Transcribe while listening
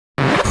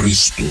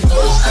Cristo.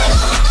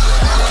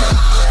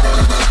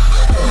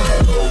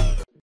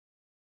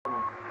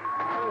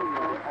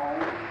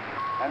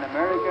 An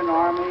American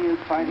army is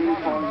fighting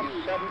for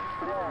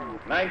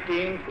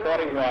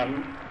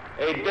 1941,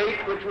 a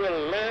date which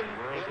will live.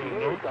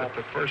 Note that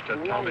the first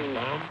atomic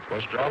bomb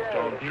was dropped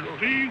on Hiroshima.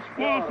 These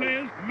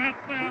forces met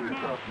their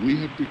match. We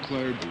have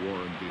declared the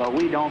war in Vietnam. but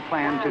we don't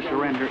plan to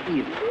surrender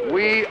either.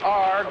 We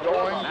are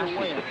going to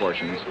win.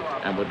 Proportions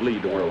and would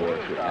lead to World War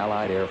III.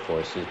 Allied air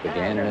forces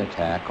began an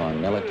attack on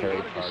military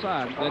targets.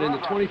 Decides that in the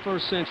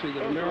 21st century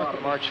that America...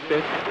 March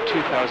 5th,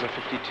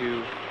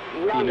 2052,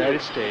 the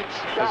United States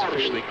has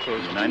officially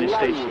closed. The United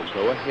States will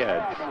go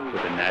ahead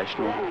with a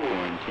national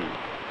quarantine.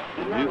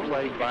 The new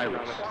plague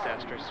virus.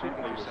 Disaster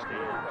sweeping the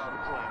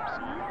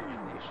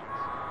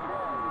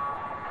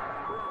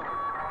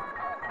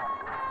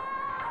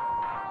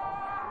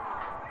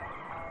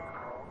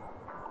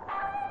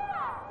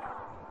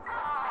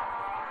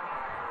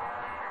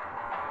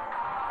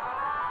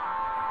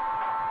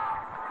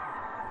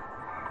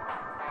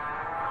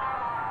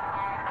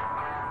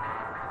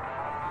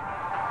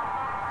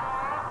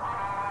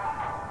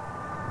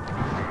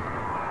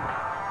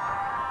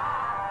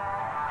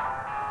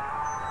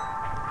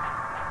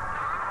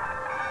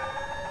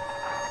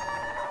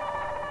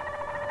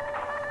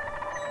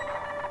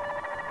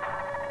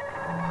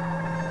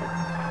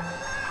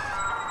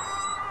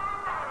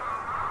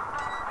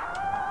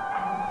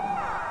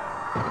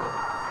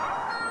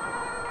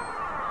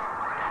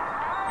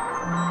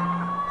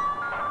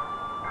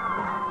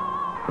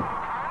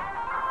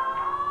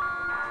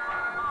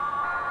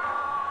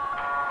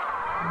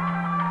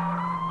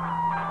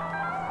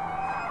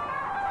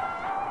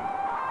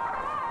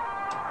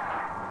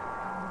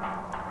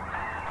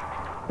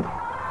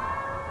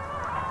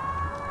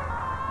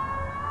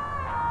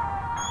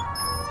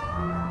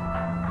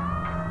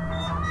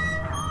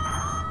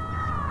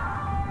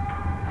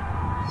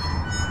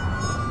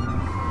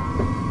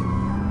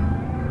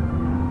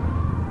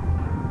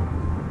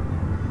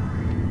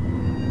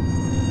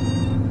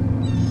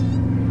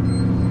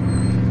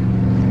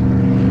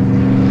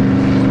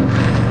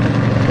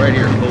Right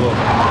here, pull over.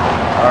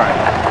 All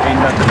right, ain't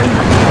nothing in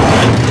there.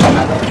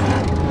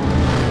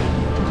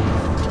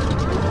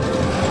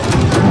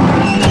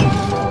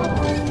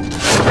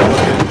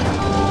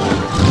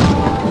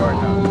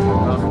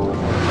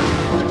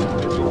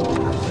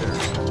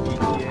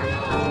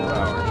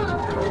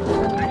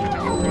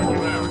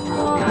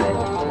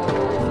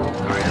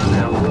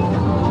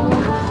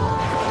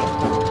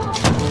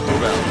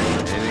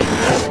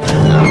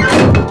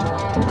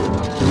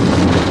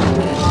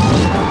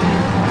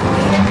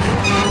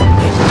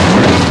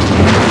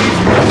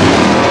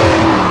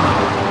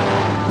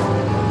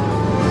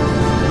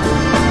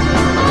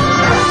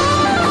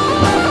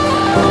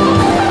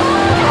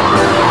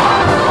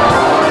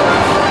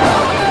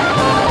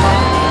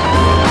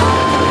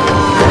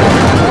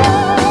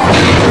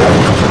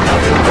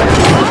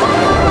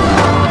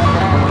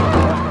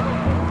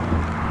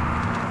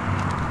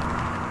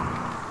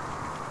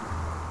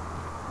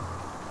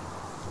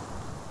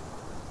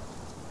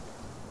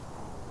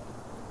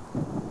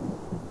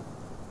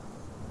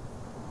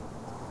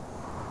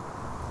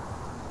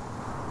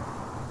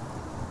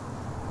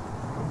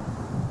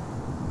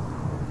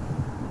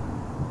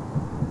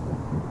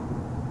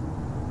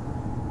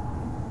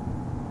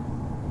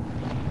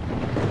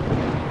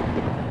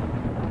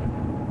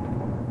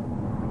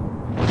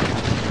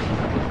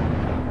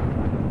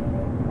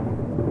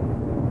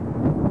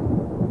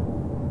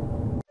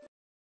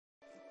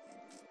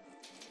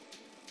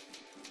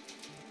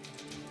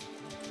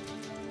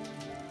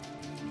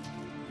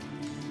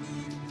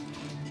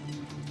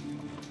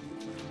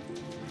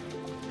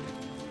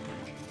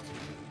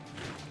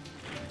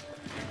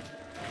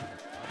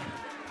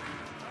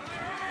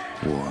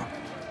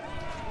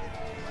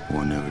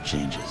 War never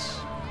changes.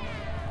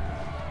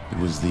 It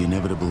was the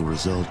inevitable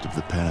result of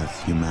the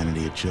path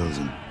humanity had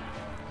chosen.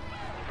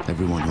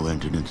 Everyone who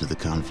entered into the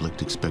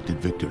conflict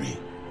expected victory.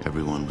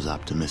 Everyone was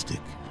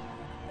optimistic.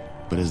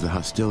 But as the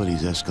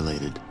hostilities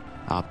escalated,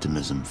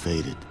 optimism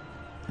faded,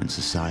 and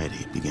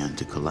society began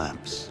to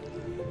collapse.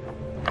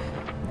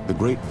 The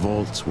great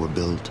vaults were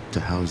built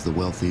to house the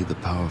wealthy, the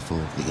powerful,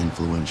 the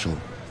influential,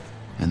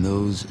 and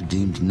those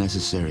deemed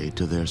necessary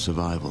to their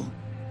survival.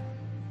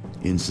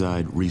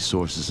 Inside,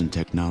 resources and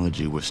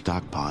technology were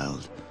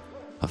stockpiled,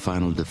 a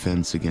final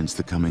defense against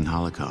the coming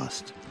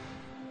Holocaust.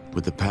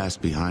 With the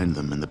past behind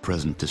them and the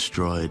present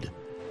destroyed,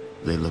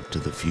 they looked to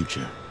the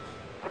future.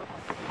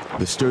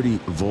 The sturdy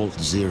Vault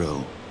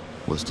Zero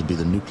was to be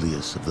the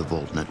nucleus of the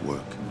Vault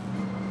network,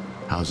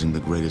 housing the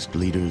greatest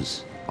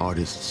leaders,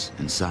 artists,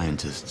 and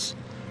scientists.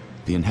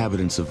 The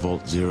inhabitants of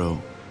Vault Zero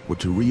were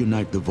to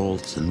reunite the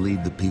vaults and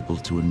lead the people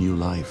to a new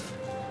life,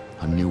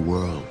 a new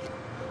world.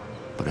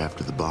 But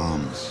after the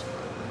bombs,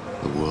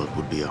 the world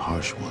would be a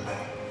harsh one.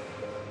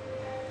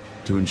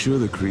 To ensure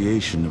the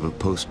creation of a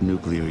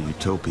post-nuclear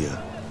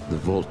utopia, the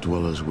Vault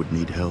dwellers would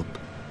need help.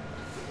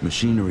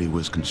 Machinery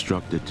was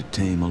constructed to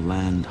tame a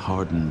land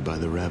hardened by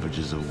the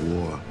ravages of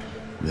war,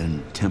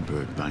 then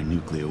tempered by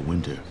nuclear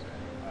winter.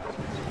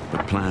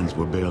 But plans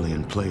were barely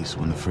in place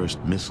when the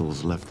first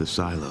missiles left the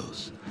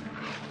silos.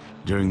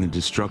 During the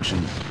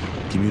destruction,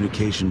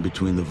 communication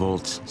between the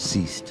vaults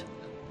ceased.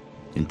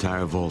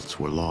 Entire vaults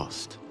were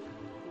lost.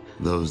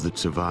 Those that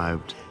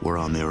survived were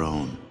on their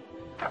own.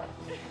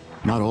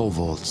 Not all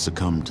vaults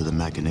succumbed to the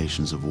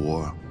machinations of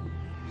war.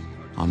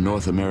 On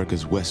North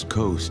America's west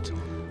coast,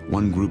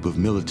 one group of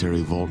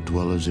military vault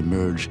dwellers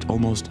emerged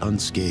almost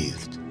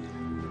unscathed.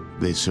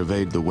 They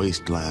surveyed the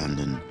wasteland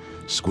and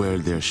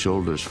squared their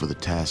shoulders for the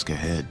task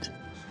ahead.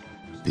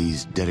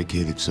 These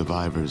dedicated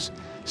survivors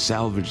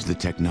salvaged the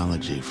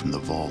technology from the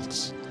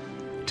vaults,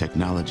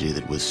 technology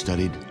that was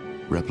studied,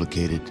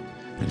 replicated,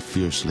 and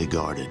fiercely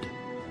guarded.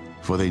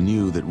 For they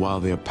knew that while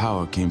their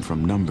power came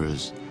from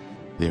numbers,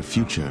 their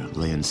future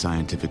lay in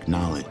scientific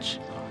knowledge.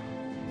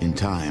 In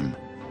time,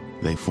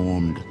 they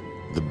formed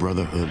the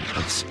Brotherhood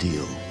of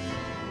Steel.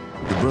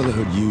 The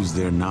Brotherhood used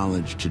their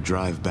knowledge to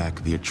drive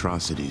back the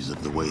atrocities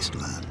of the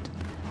wasteland,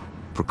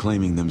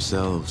 proclaiming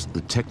themselves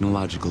the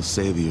technological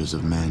saviors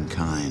of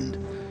mankind.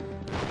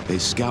 They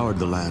scoured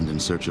the land in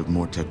search of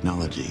more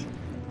technology,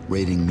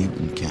 raiding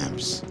mutant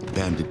camps,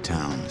 bandit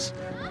towns,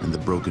 and the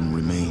broken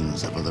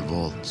remains of other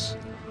vaults.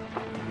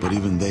 But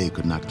even they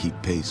could not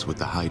keep pace with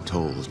the high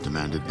tolls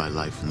demanded by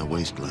life in the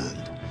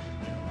wasteland.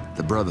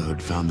 The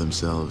Brotherhood found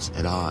themselves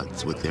at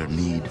odds with their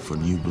need for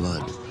new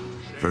blood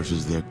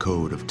versus their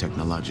code of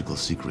technological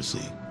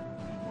secrecy.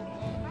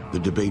 The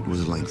debate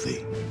was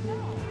lengthy.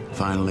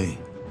 Finally,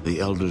 the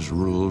elders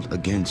ruled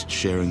against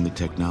sharing the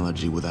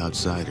technology with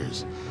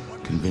outsiders,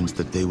 convinced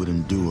that they would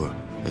endure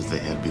as they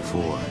had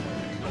before.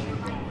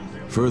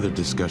 Further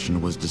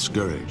discussion was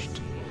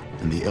discouraged,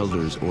 and the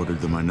elders ordered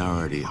the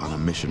minority on a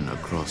mission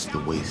across the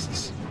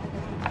wastes.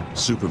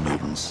 Super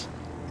mutants,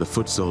 the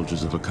foot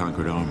soldiers of a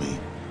conquered army,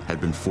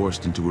 had been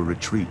forced into a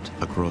retreat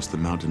across the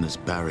mountainous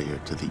barrier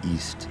to the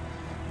east.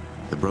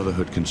 The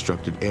Brotherhood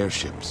constructed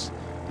airships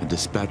and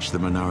dispatched the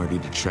minority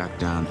to track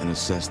down and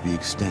assess the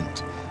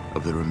extent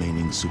of the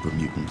remaining super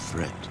mutant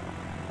threat.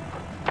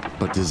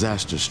 But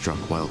disaster struck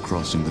while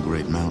crossing the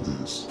Great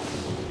Mountains.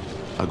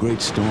 A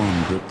great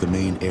storm gripped the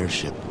main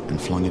airship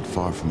and flung it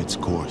far from its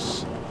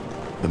course.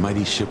 The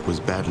mighty ship was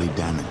badly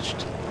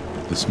damaged.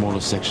 The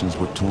smaller sections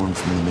were torn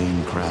from the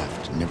main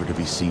craft, never to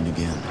be seen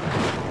again.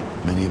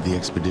 Many of the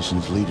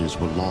expedition's leaders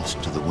were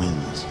lost to the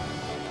winds.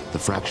 The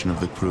fraction of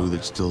the crew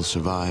that still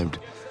survived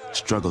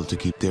struggled to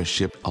keep their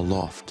ship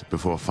aloft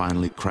before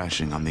finally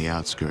crashing on the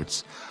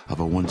outskirts of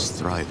a once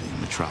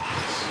thriving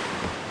metropolis,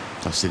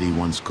 a city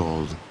once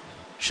called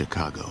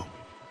Chicago.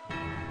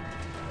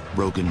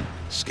 Broken,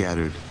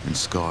 scattered, and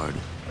scarred,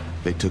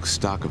 they took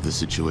stock of the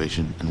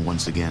situation and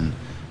once again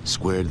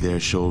squared their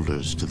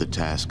shoulders to the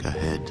task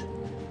ahead.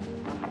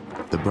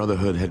 The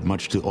Brotherhood had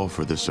much to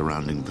offer the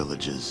surrounding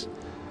villages.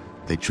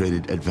 They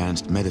traded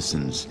advanced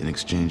medicines in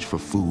exchange for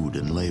food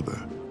and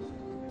labor.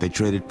 They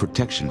traded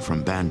protection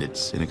from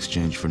bandits in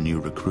exchange for new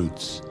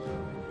recruits.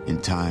 In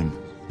time,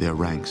 their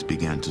ranks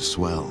began to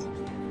swell.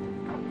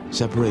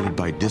 Separated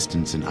by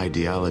distance and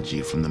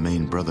ideology from the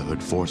main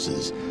Brotherhood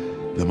forces,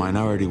 the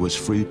minority was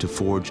free to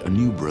forge a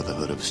new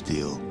Brotherhood of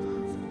Steel,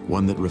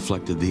 one that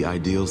reflected the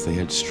ideals they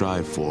had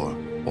strived for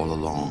all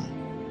along.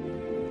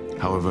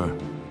 However,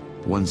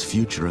 one's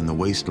future in the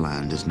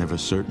wasteland is never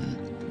certain,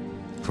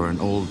 for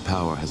an old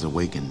power has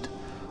awakened,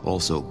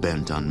 also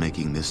bent on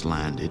making this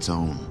land its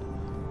own.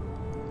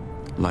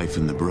 Life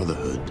in the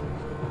Brotherhood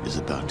is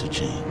about to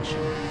change.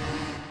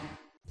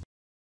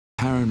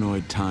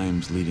 Paranoid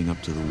times leading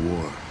up to the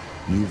war,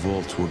 new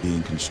vaults were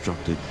being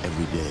constructed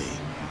every day.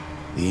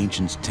 The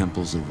ancient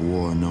temples of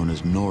war known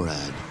as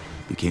NORAD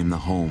became the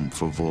home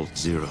for Vault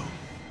Zero,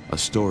 a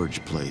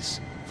storage place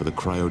for the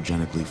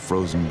cryogenically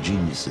frozen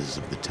geniuses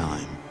of the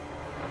time.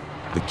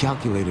 The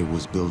calculator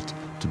was built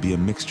to be a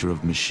mixture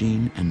of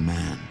machine and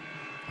man,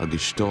 a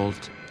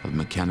gestalt of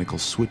mechanical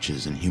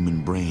switches and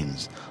human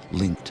brains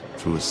linked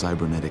through a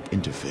cybernetic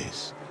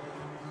interface.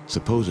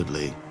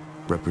 Supposedly,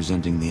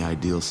 representing the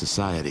ideal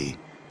society,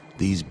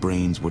 these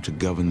brains were to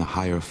govern the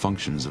higher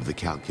functions of the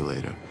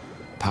calculator,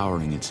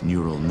 powering its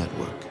neural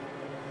network.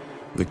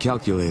 The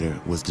calculator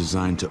was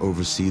designed to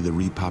oversee the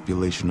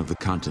repopulation of the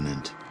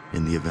continent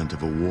in the event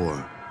of a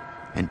war,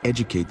 and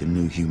educate the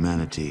new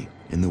humanity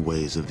in the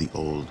ways of the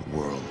old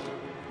world.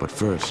 But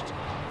first,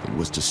 it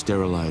was to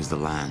sterilize the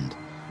land,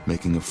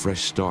 making a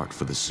fresh start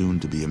for the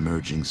soon-to-be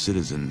emerging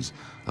citizens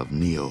of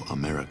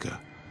Neo-America.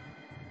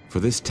 For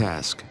this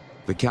task,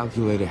 the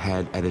calculator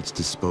had at its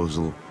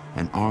disposal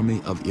an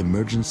army of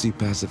emergency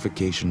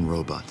pacification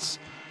robots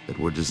that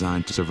were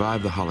designed to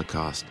survive the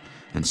Holocaust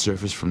and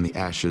surface from the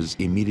ashes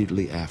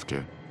immediately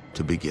after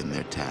to begin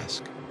their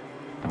task.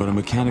 But a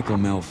mechanical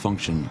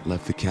malfunction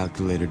left the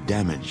calculator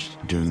damaged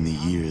during the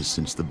years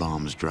since the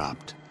bombs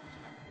dropped.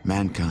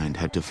 Mankind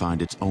had to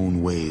find its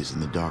own ways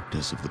in the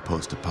darkness of the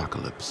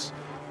post-apocalypse.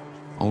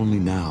 Only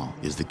now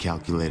is the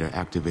calculator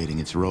activating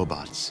its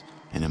robots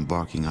and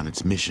embarking on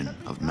its mission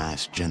of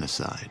mass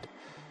genocide.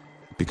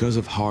 Because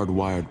of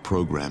hardwired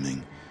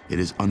programming, it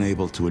is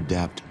unable to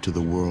adapt to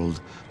the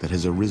world that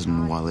has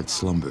arisen while it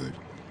slumbered.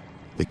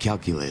 The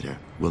calculator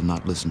will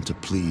not listen to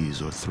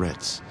pleas or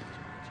threats.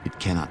 It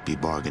cannot be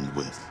bargained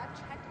with.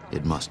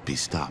 It must be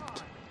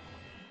stopped.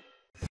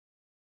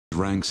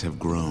 Ranks have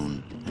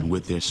grown, and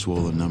with their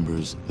swollen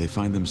numbers, they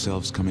find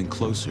themselves coming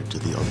closer to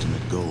the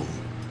ultimate goal.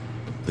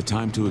 The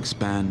time to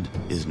expand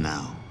is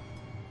now.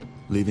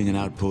 Leaving an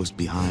outpost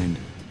behind,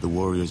 the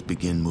warriors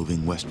begin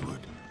moving westward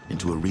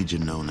into a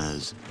region known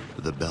as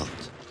the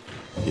Belt.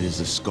 It is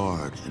a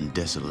scarred and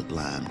desolate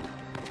land,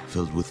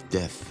 filled with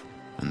death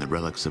and the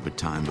relics of a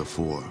time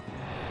before.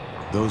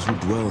 Those who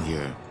dwell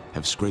here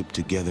have scraped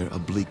together a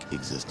bleak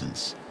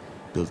existence,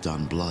 built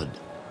on blood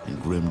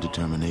and grim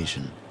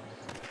determination.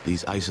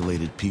 These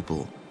isolated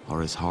people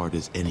are as hard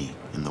as any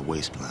in the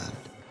wasteland.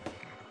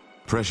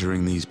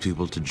 Pressuring these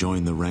people to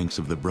join the ranks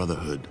of the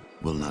Brotherhood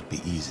will not be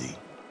easy.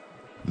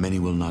 Many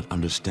will not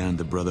understand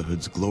the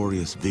Brotherhood's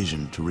glorious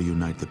vision to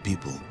reunite the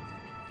people.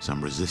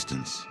 Some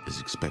resistance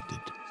is expected.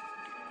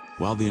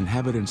 While the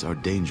inhabitants are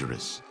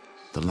dangerous,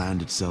 the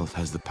land itself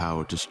has the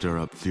power to stir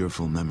up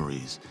fearful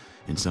memories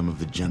in some of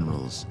the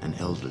generals and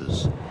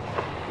elders.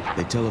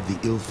 They tell of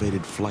the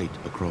ill-fated flight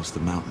across the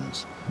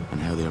mountains and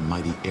how their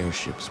mighty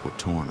airships were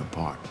torn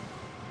apart.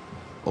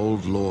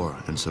 Old lore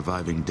and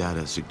surviving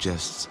data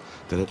suggests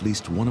that at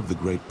least one of the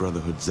great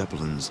Brotherhood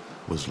Zeppelins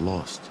was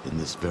lost in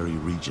this very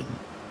region.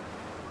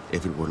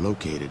 If it were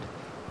located,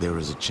 there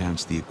is a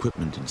chance the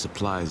equipment and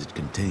supplies it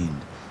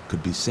contained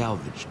could be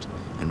salvaged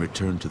and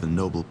returned to the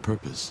noble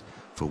purpose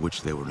for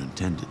which they were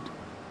intended.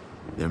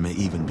 There may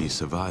even be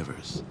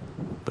survivors,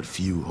 but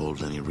few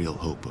hold any real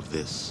hope of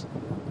this.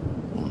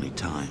 Only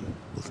time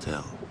will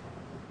tell.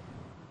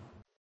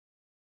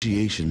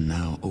 Initiation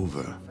now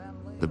over,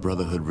 the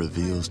Brotherhood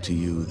reveals to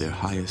you their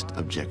highest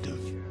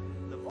objective.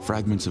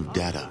 Fragments of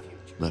data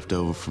left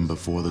over from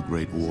before the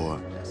Great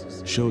War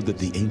showed that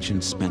the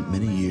ancients spent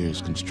many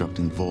years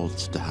constructing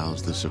vaults to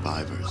house the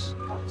survivors.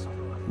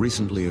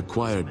 Recently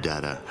acquired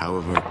data,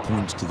 however,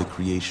 points to the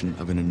creation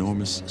of an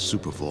enormous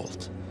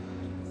supervault.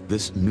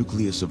 This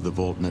nucleus of the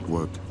vault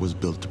network was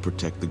built to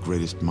protect the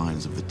greatest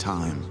minds of the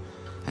time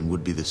and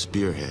would be the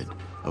spearhead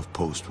of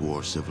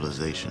post-war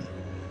civilization.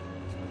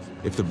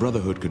 If the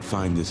Brotherhood could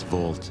find this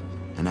vault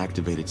and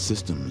activate its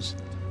systems,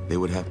 they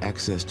would have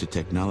access to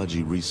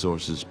technology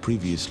resources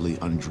previously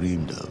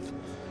undreamed of,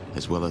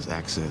 as well as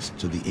access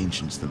to the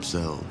ancients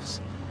themselves.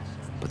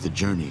 But the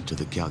journey to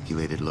the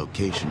calculated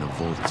location of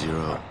Vault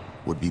Zero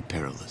would be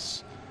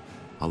perilous.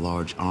 A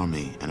large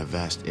army and a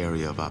vast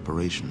area of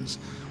operations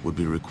would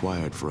be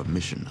required for a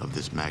mission of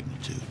this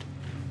magnitude.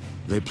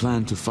 They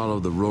planned to follow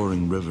the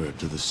roaring river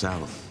to the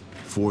south,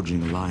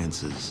 forging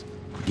alliances,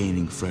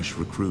 gaining fresh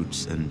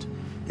recruits, and,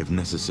 if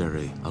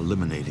necessary,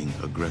 eliminating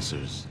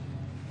aggressors.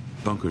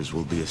 Bunkers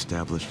will be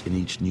established in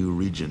each new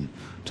region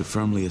to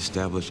firmly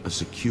establish a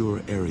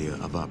secure area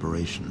of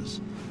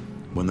operations.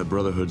 When the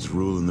Brotherhood's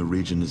rule in the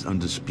region is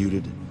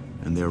undisputed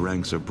and their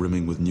ranks are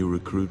brimming with new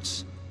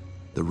recruits,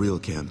 the real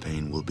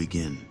campaign will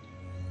begin,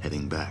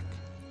 heading back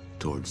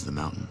towards the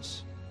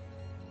mountains.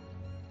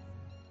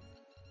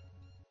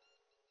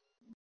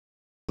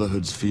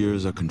 Brotherhood's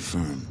fears are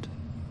confirmed.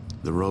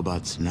 The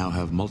robots now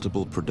have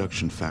multiple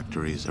production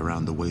factories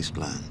around the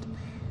wasteland.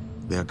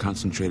 They are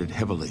concentrated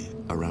heavily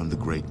around the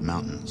Great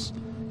Mountains,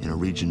 in a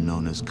region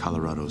known as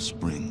Colorado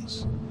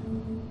Springs.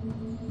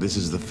 This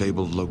is the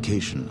fabled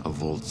location of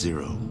Vault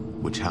Zero,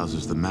 which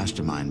houses the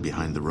mastermind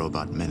behind the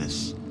robot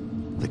menace,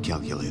 the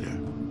Calculator.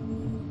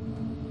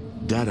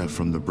 Data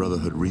from the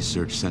Brotherhood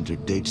Research Center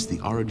dates the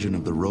origin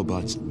of the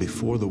robots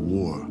before the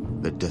war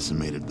that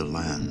decimated the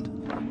land.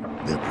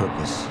 Their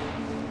purpose,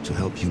 to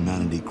help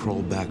humanity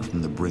crawl back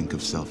from the brink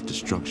of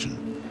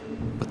self-destruction.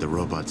 But the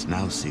robots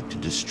now seek to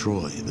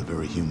destroy the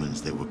very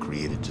humans they were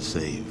created to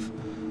save.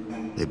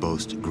 They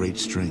boast great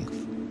strength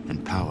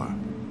and power,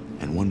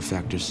 and one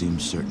factor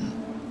seems certain.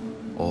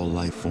 All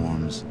life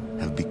forms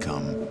have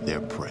become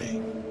their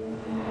prey.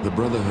 The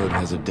Brotherhood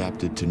has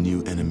adapted to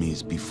new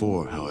enemies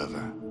before,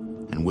 however,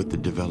 and with the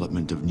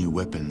development of new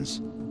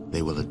weapons,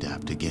 they will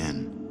adapt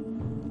again.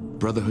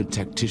 Brotherhood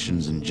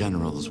tacticians and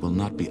generals will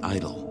not be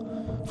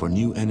idle, for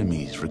new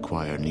enemies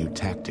require new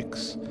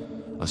tactics.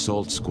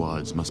 Assault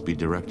squads must be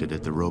directed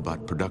at the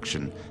robot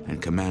production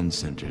and command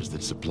centers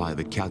that supply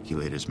the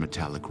Calculator's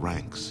metallic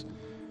ranks.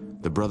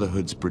 The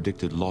Brotherhood's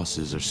predicted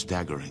losses are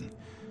staggering,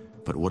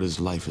 but what is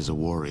life as a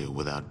warrior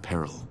without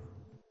peril?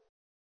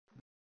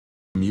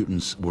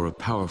 Mutants were a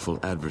powerful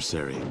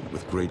adversary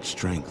with great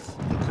strength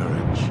and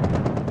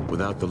courage.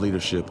 Without the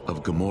leadership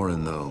of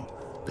Gamoran, though,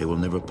 they will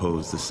never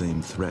pose the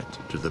same threat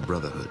to the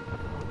Brotherhood.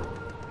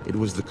 It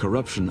was the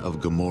corruption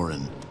of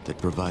Gamoran that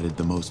provided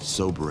the most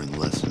sobering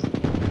lesson.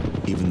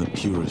 Even the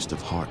purest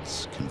of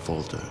hearts can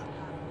falter.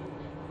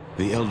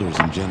 The elders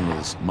and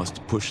generals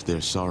must push their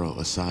sorrow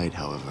aside,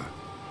 however,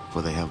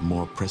 for they have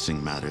more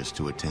pressing matters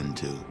to attend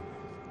to.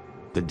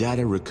 The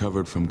data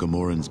recovered from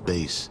Gamoran's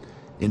base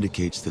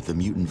indicates that the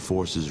mutant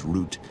force's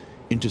route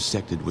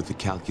intersected with the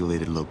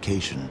calculated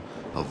location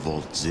of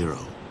Vault Zero.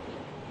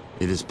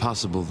 It is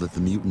possible that the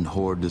mutant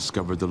horde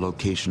discovered the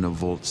location of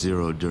Vault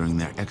Zero during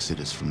their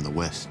exodus from the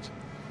west.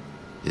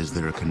 Is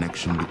there a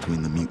connection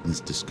between the mutants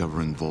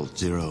discovering Vault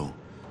Zero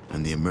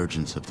and the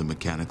emergence of the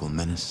mechanical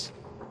menace?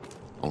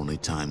 Only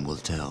time will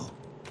tell.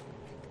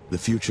 The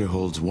future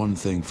holds one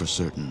thing for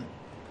certain.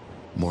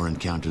 More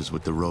encounters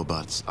with the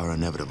robots are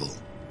inevitable,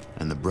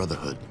 and the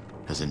Brotherhood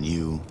has a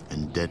new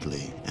and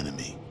deadly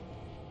enemy.